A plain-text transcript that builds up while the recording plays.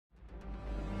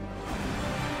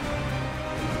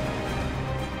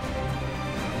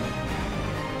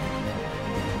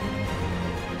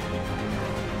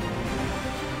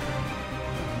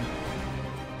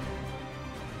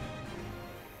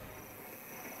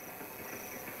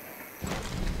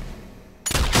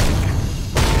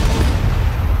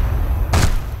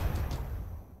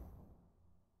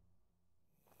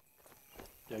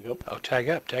tag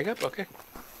up, okay.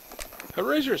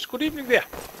 Razors, good evening there.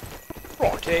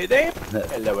 Right, hey there.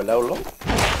 Hello, hello, hello.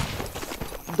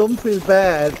 Don't feel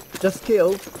bad. Just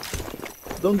kill.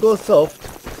 Don't go soft.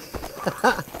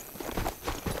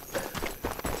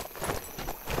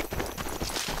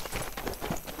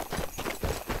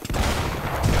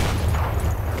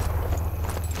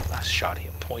 I shot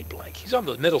him point blank. He's on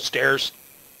the middle stairs.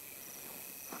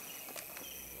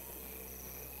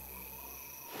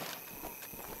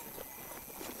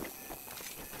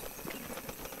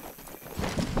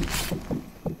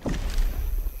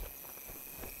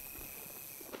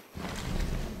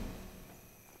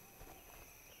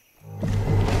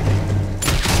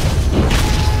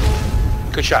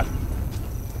 Good shot.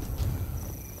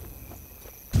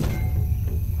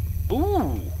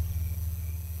 Ooh.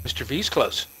 Mr. V's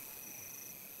close.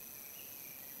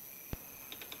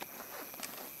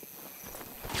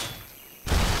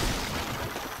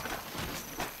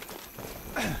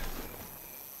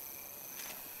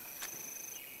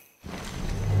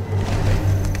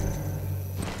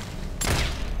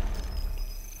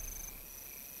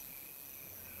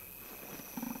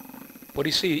 What do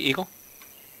you see, Eagle?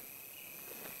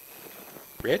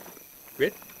 Red?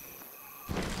 Red?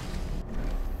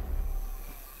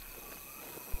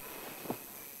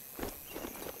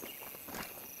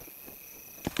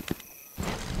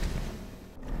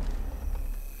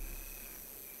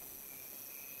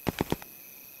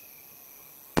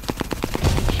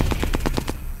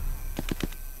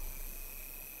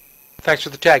 Thanks for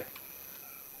the tag.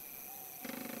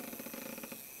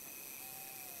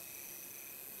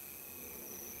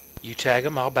 You tag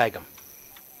him, I'll bag him.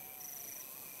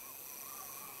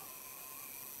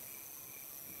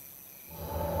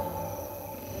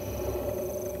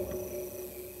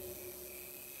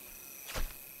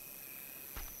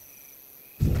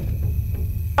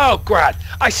 Oh, God.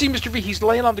 I see Mr. V. He's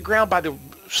laying on the ground by the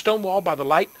stone wall, by the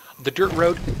light, the dirt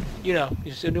road. You know.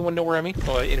 Does anyone know where I mean?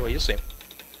 Well, anyway, you'll see him.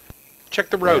 Check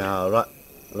the road. Yeah,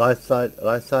 right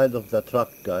side of the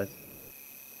truck, guys.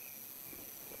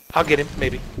 I'll get him,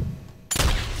 maybe.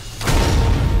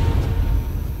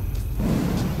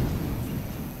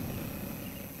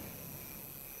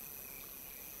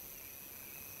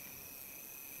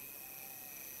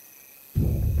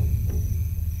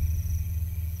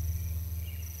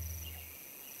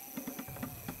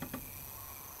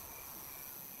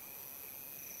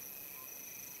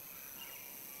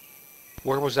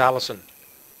 Where was Allison?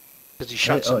 Because he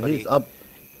shot somebody. He's up.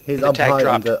 He's the up tag high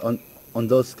dropped. on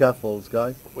those scaffolds,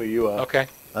 guys. Where you are? Okay.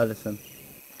 Allison.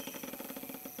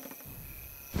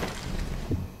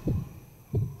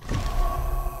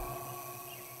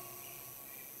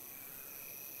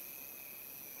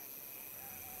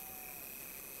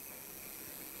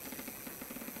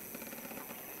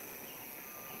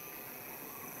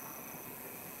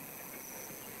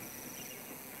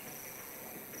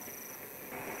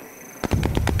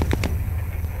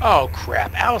 Oh,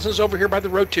 crap. Allison's over here by the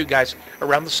road too, guys.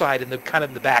 Around the side and kind of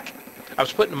in the back. I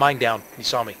was putting mine down. He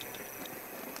saw me.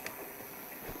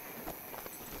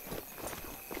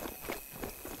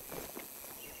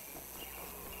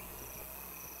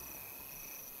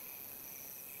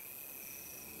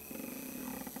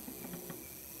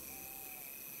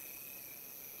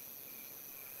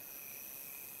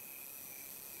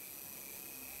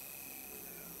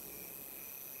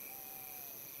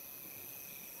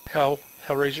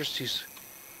 Hellraisers,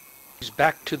 he's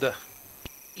back to the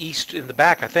east in the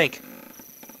back, I think.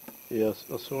 Yes,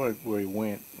 I saw it where he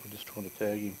went. I'm just trying to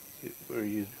tag him, see where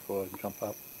he is before I can jump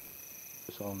up.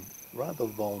 So I'm rather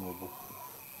vulnerable.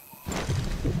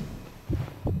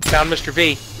 Found Mr.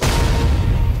 V.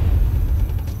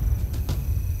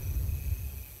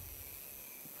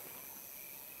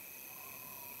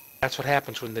 That's what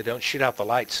happens when they don't shoot out the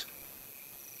lights.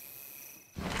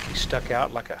 He stuck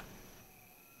out like a...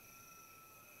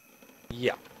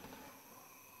 Yeah.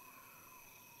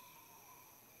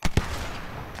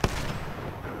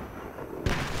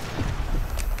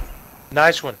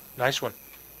 Nice one. Nice one.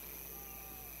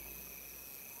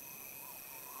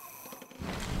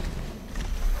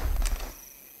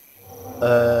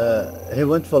 He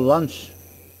went for lunch.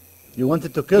 You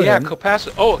wanted to kill him? Yeah,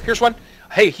 Copass. Oh, here's one.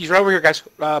 Hey, he's right over here, guys.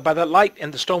 By that light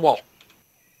and the stone wall.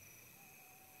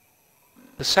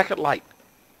 The second light.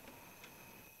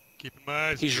 Keeping my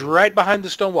eyes. He's right behind the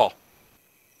stone wall.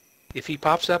 If he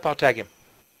pops up, I'll tag him.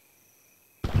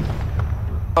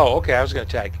 Oh, okay. I was going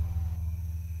to tag.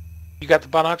 You got the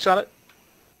binocs on it?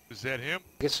 Is that him?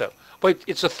 I guess so. Wait,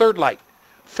 it's the third light.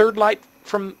 Third light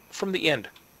from the end.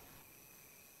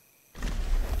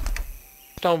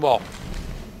 Stone wall.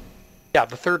 Yeah,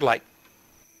 the third light.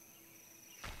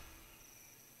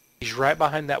 He's right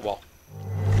behind that wall.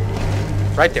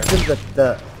 Right there.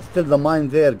 Still the mine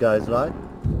there, guys, right?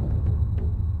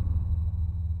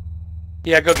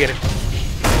 Yeah, go get it.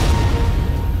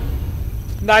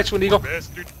 Nice one, Eagle.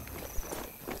 Bastard.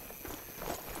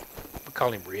 We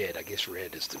call him Red. I guess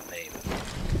Red is the name.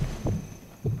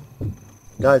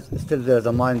 Guys, still there's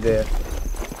a mine there.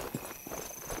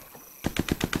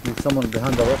 Need someone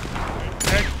behind the rock.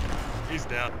 Okay. He's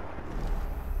down.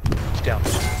 He's down.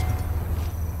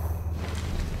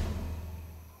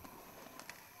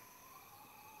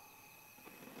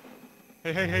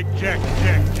 Hey, Jack.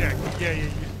 Yeah,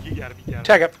 you got him, you got him.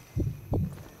 Tag up.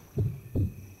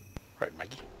 Right,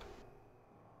 Mikey.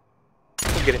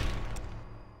 Go get him.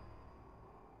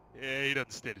 Yeah, he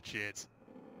doesn't stand a chance.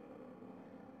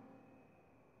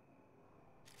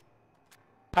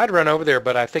 I'd run over there,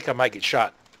 but I think I might get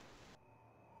shot.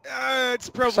 It's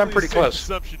probably So I'm pretty a safe close.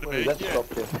 assumption to Wait, make. let's Yeah. stop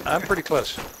there. I'm pretty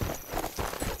close.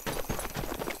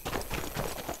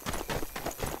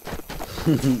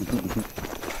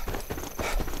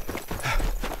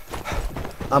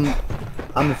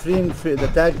 I'm freeing the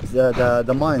tags,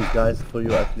 the mines, guys, for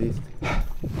you at least.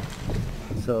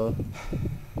 So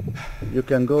you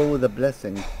can go with a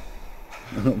blessing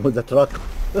with the truck.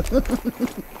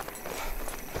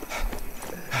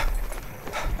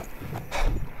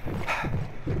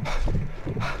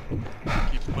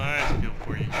 Keep my eyes peeled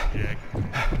for you, Jack.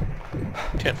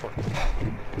 10-4.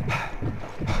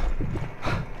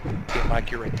 Okay,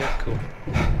 Mike, you're right there. Cool.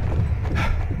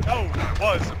 Oh, I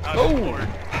was. I'm Oh, forward.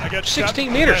 I got 16 shot from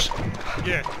the meters. left.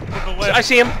 Yeah, from the left. I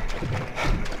see him.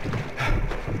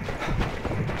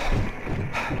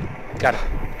 Got it.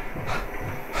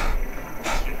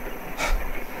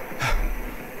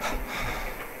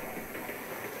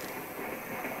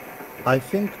 I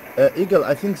think, Eagle,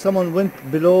 I think someone went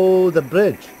below the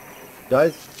bridge,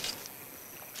 guys.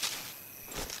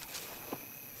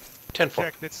 10-4.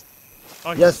 Jack, that's...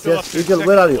 Oh, he's Yes, still up yes, there, Eagle, second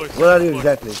where are you? floor, Where are second you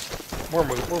floor. exactly? We're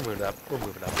moving up. We're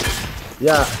moving up.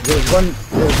 Yeah, there's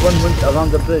one went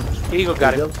around the bridge. Eagle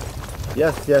got Eagle. it.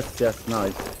 Yes,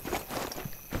 nice.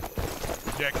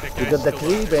 Jack, that You guy's got the still up there,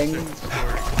 cleaving. second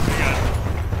story. He got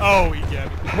it. Oh, he got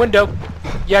it. Window.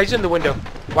 Yeah, he's in the window.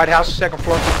 White House, second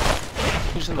floor.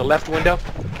 He's in the left window.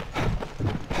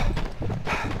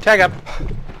 Tag up.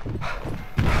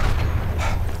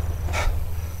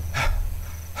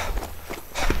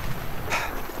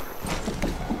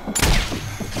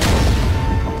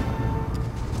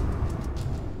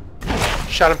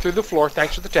 Shot him through the floor.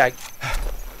 Thanks for the tag.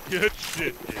 Good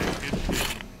shit, Jack. Good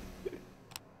shit.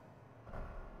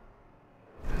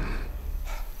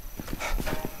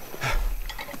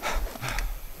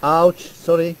 Ouch,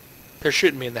 sorry. They're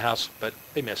shooting me in the house, but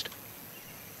they missed.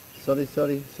 Sorry,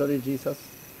 Jesus.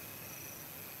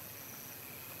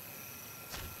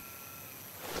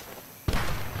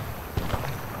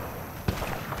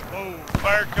 Oh,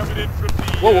 fire coming in from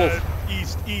the Whoa.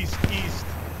 east.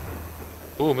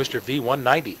 Ooh, Mr.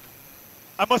 V190.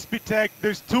 I must be tagged.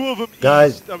 There's two of them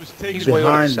Guys, east. I was taking He's way over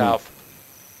Behind me. south.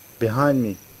 Behind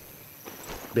me.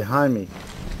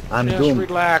 I'm Just doomed.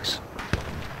 relax.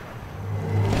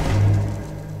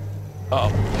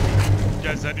 Uh-oh.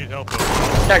 Guys, I need help.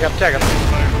 Tag up.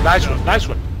 Nice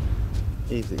one.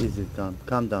 Easy,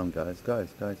 calm down, guys.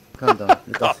 Calm down.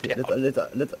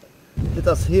 Let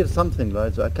us hear something,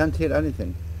 guys. I can't hear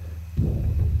anything.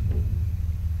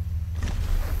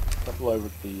 Couple over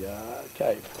at the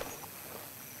cave.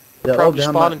 They're all Probably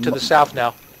behind spawning to the south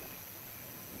now.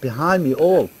 behind me,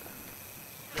 all.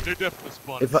 They're definitely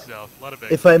spawning If I- south. A lot of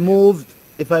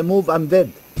If I move, I'm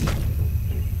dead.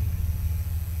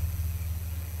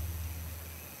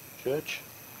 Church.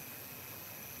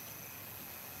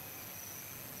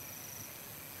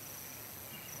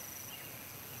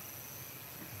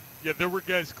 Yeah, there were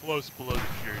guys close below the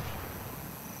church.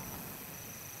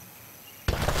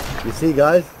 You see,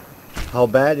 guys, how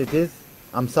bad it is?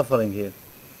 I'm suffering here.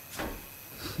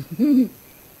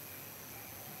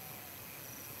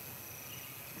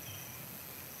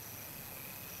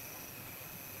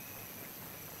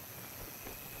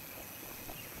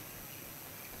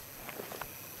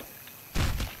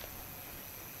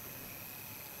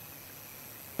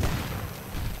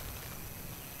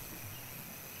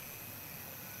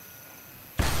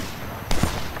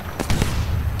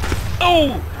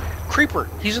 Oh! Creeper.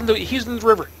 He's in the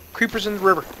river. Creeper's in the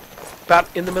river. About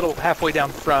in the middle, halfway down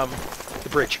from the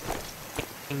bridge.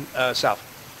 South.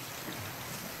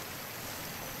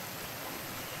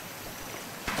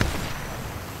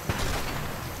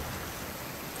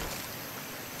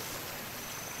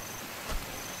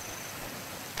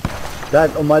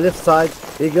 Guys, on my left side,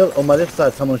 Eagle, on my left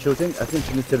side, someone shooting. I think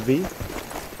Mr. V.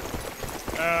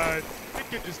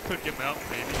 rocket just took him out,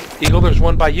 maybe. Eagle, there's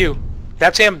one by you.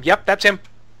 That's him. Yep, that's him.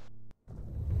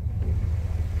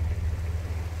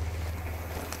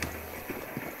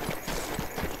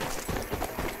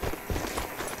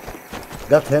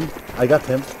 Got him. I got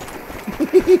him.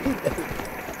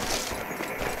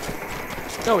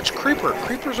 No, it's Creeper.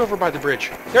 Creeper's over by the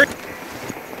bridge. There.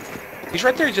 He's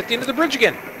right there. He's at the end of the bridge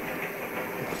again.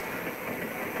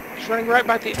 He's running right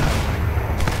by the...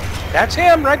 That's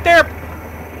him, right there.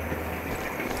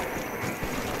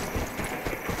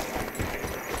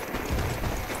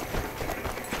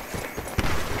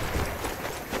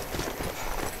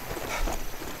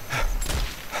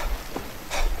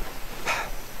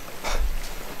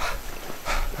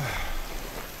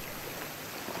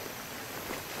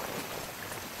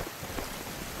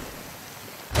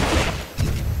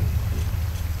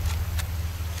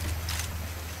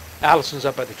 Allison's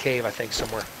up by the cave, I think,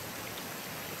 somewhere.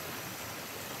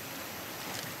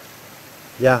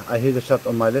 Yeah, I hear the shot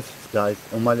on my left, guys.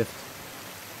 On my left.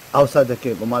 Outside the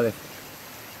cave, on my left.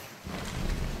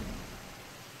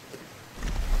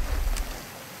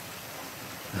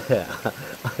 Yeah.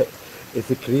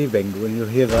 It's creeping when you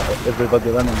hear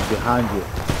everybody running behind you.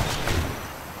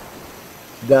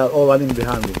 They are all running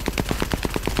behind me.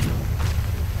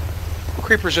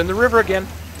 Creeper's in the river again.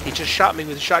 He just shot me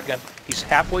with a shotgun. He's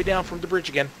halfway down from the bridge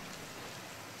again.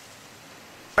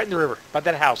 Right in the river, by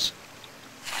that house.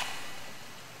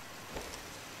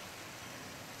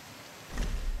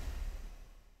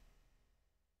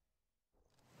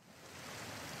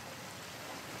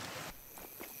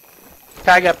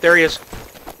 Tag up, there he is.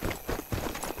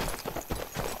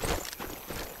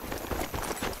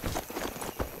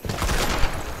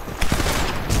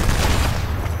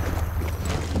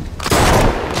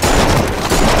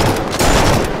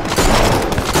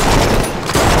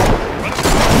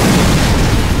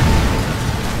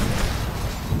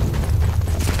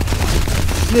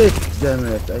 Shit, damn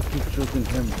it, I keep shooting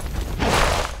him.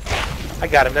 I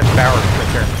got him, that's Bauer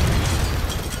right there.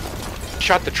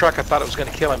 Shot the truck, I thought it was going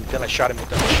to kill him, then I shot him with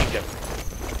the machine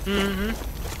gun.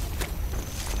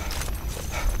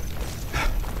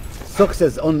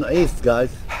 Success on east,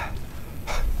 guys.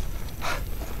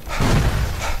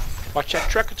 Watch that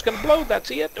truck, it's going to blow,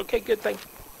 that's it. Okay, good, thanks.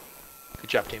 Good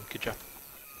job, team, good job.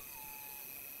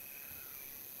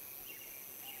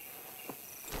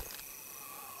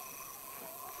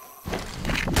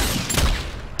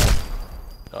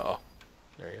 Uh-oh,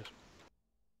 there he is.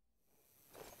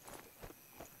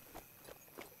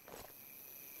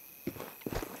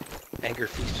 Anger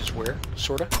Feast is where?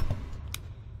 Sorta?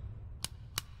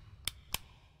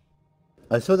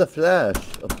 I saw the flash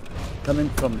coming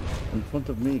from in front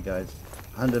of me, guys.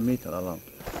 100 meters around.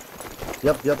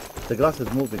 Yep, the grass is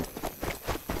moving.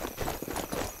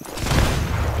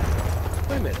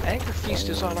 Wait a minute, Anger Feast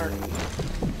is on our... Oh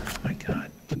my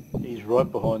god. He's right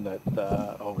behind that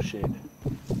old shed.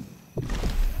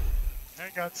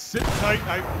 Hang on, sit tight.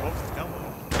 Oh, hello.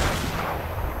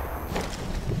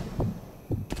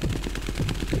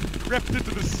 Crept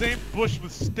into the same bush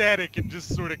with Static and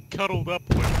just sort of cuddled up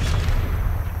with him.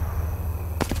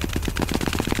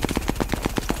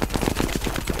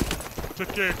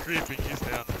 Took care of Creeping, he's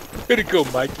down. Way to go,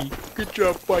 Mikey. Good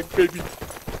job, Mike, baby.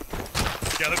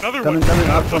 Got another Coming one.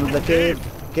 out from the cave.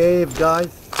 Cave, guys.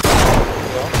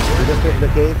 He just left the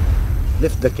cave.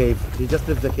 Lift the cave. He just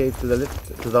left the cave to the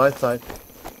left, to the right side.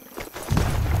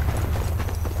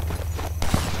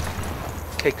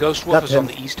 Okay, Ghost Wolf Got is him. on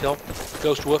the East Hill.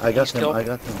 Ghost Wolf, I got East him. Hill. I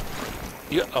got him.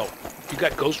 You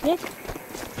got Ghost Wolf?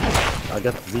 I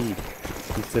got V.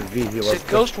 He said V. He was Said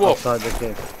Ghost Wolf. outside the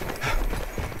cave.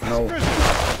 No.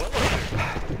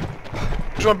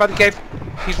 There's one by the cave.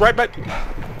 He's right by...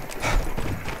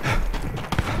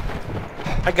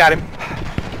 I got him.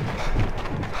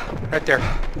 Right there.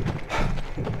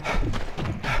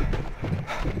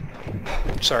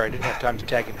 Sorry, I didn't have time to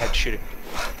tag him. Had to shoot him.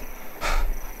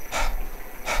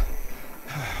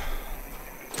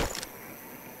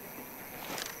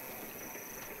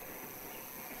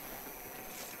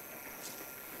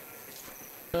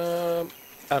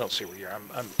 I don't see where you are.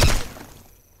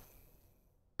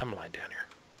 I'm lying down here.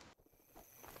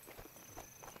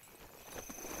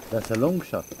 That's a long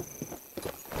shot.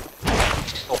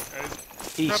 Oh,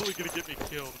 He's East. probably gonna get me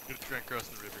killed. I'm gonna try and cross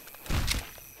the river.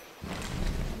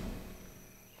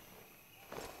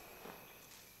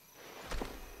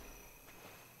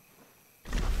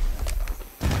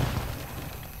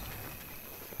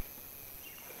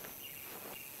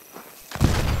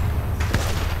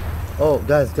 Oh,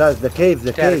 guys, the cave,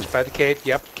 the Static's cave. by the cave.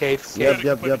 Yep, cave. Yep,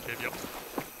 Cave. yep.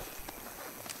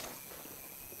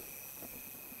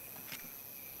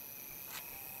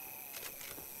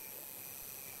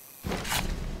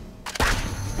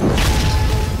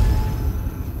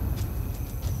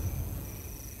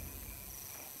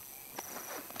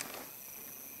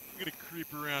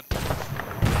 creep around.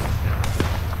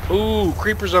 Ooh,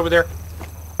 creepers over there.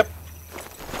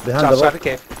 Behind the Outside rock. the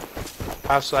cave.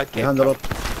 Outside cave. Behind the rock.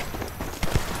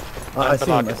 Ah, I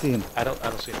see him. I see him. I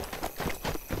don't see him.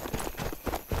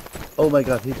 Oh my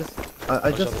God! He just. I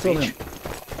He's just on the saw beach.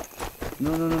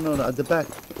 him. No! At the back.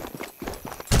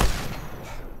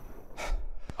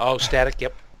 Oh, static.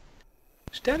 Yep.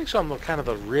 Static's on the kind of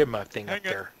the rim thing up Hang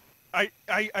on. there.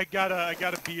 I got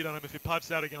a bead on him. If he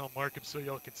pops out again, I'll mark him so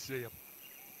y'all can see him.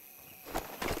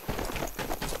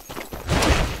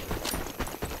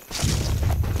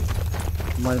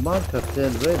 My marker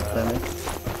turned red, damn it.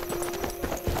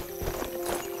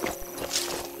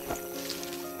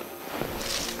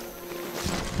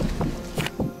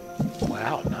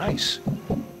 Wow, nice.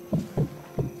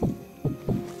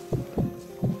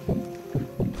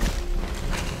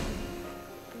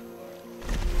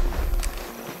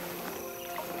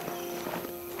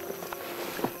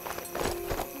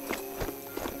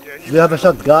 Yeah, Do you have a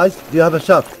shot, guys? Do you have a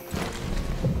shot?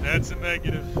 That's a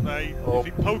negative. If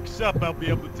he pokes up, I'll be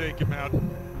able to take him out.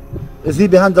 Is he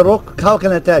behind the rock? How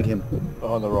can I tag him?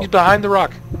 On the rock. He's behind the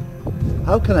rock.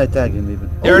 How can I tag him even?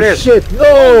 There Oh, it is. Shit! No!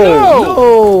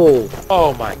 Oh, No!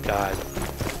 Oh my God.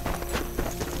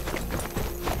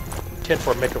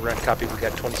 10-4, make a run copy. We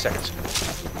got 20 seconds.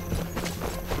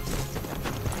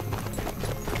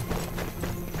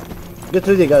 Get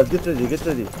ready, guys. Get ready. Get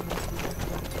ready.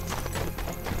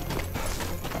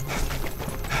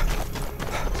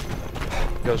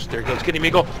 There he goes. Get him,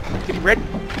 Eagle. Get him, Red.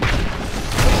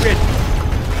 Red.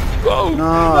 Whoa.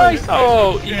 Nice.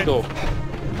 Oh, Shit. Eagle.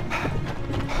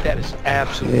 That is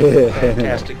absolutely Yeah.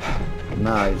 fantastic.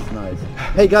 Nice.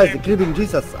 Hey guys, the creeping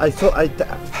Jesus. I saw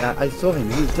him.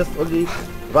 He's just only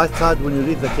right side when you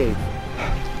leave the cave.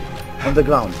 On the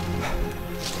ground.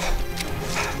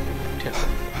 10.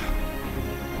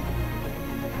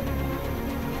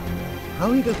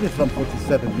 How he got me from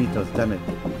 47 meters? Damn it.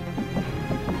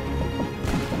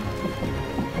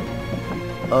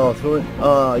 Oh, through it.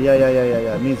 Oh,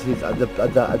 yeah. Means he's at the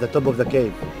top of the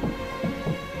cave.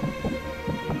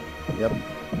 Yep.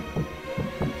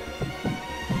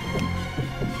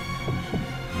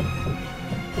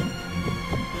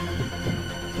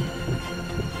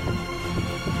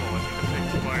 Oh, I think I'm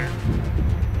taking fire.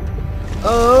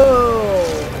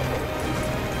 Oh!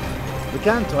 We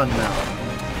can't run now.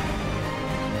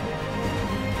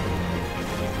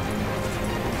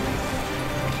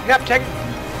 Yep, check.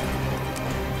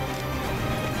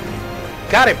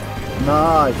 Got him.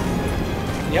 Nice.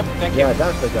 Yep, thank you. Yeah,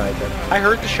 that's the guy then. I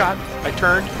heard the shot. I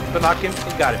turned, but knocked him,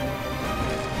 and got him.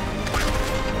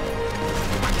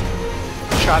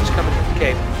 Shots coming from the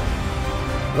cave.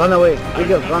 Run away.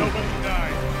 Eagle, run. Nobody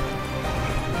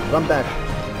died. Run back.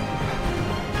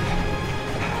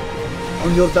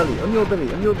 On your belly. On your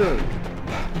belly. On your belly.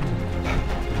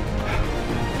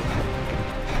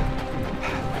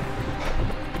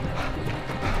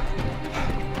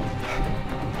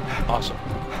 Awesome.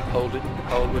 Hold it.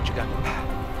 Hold what you got.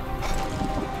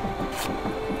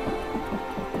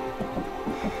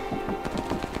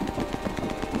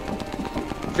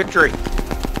 Victory.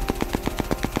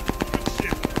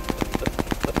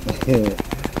 Good shit.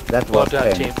 That Well was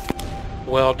done, tense. team.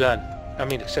 Well done. I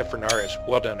mean, except for Nares.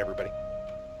 Well done, everybody.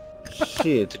 It's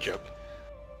Shit. a joke.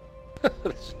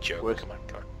 It's a joke. Where's- Come on.